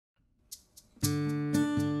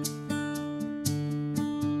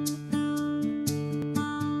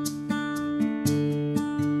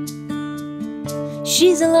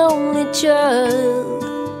She's a lonely child,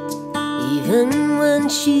 even when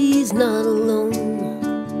she's not alone,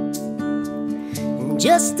 and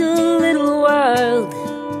just a little wild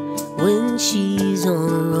when she's on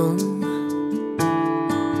her own.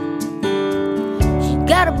 She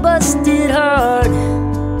got a busted heart,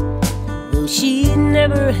 though she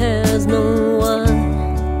never has known why.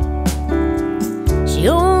 She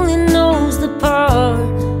only knows the part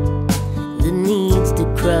that needs to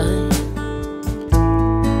cry.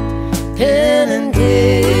 Pen and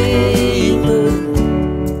paper,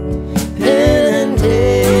 pen and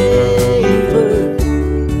paper,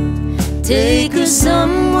 take her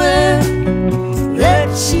somewhere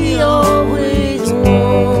that she always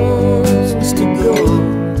wants to go.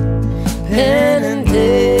 Pen and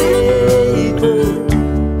paper,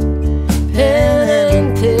 pen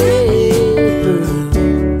and paper,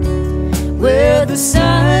 where the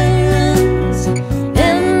sirens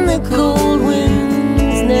and the cold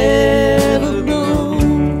winds never blow.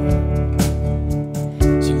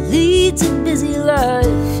 She leads a busy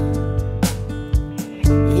life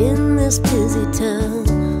in this busy town,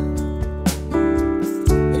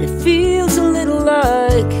 and it feels a little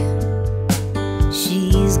like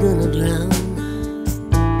she's gonna drown.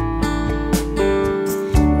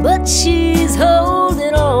 But she's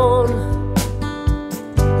holding on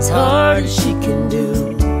as hard as she can do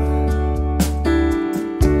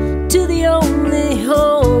to the only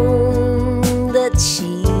home that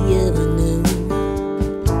she ever knew.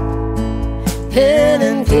 Pen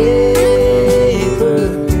and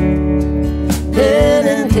paper, pen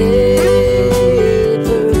and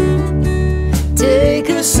paper, take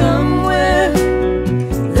her somewhere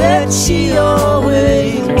that she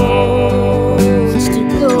always wants to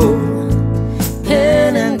go.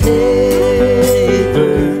 Pen and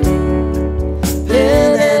paper,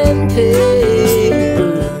 pen and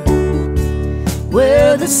paper,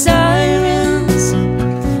 where the sirens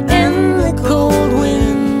and the cold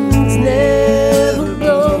winds never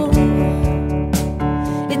blow.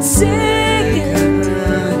 It's second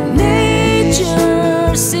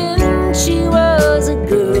nature since she was a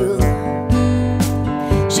girl.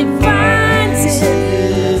 She finds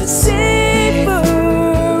it safer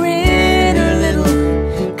in her little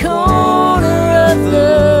corner of the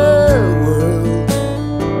world.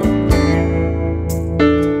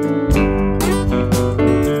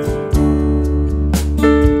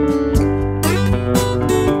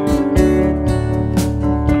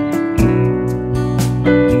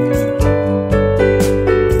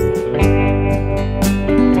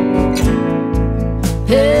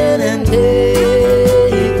 Pen and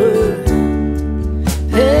paper,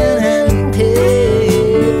 pen and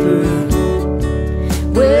paper,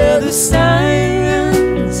 where the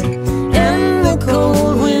sirens and the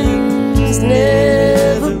cold winds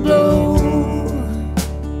never blow.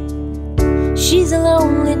 She's a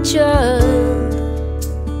lonely child,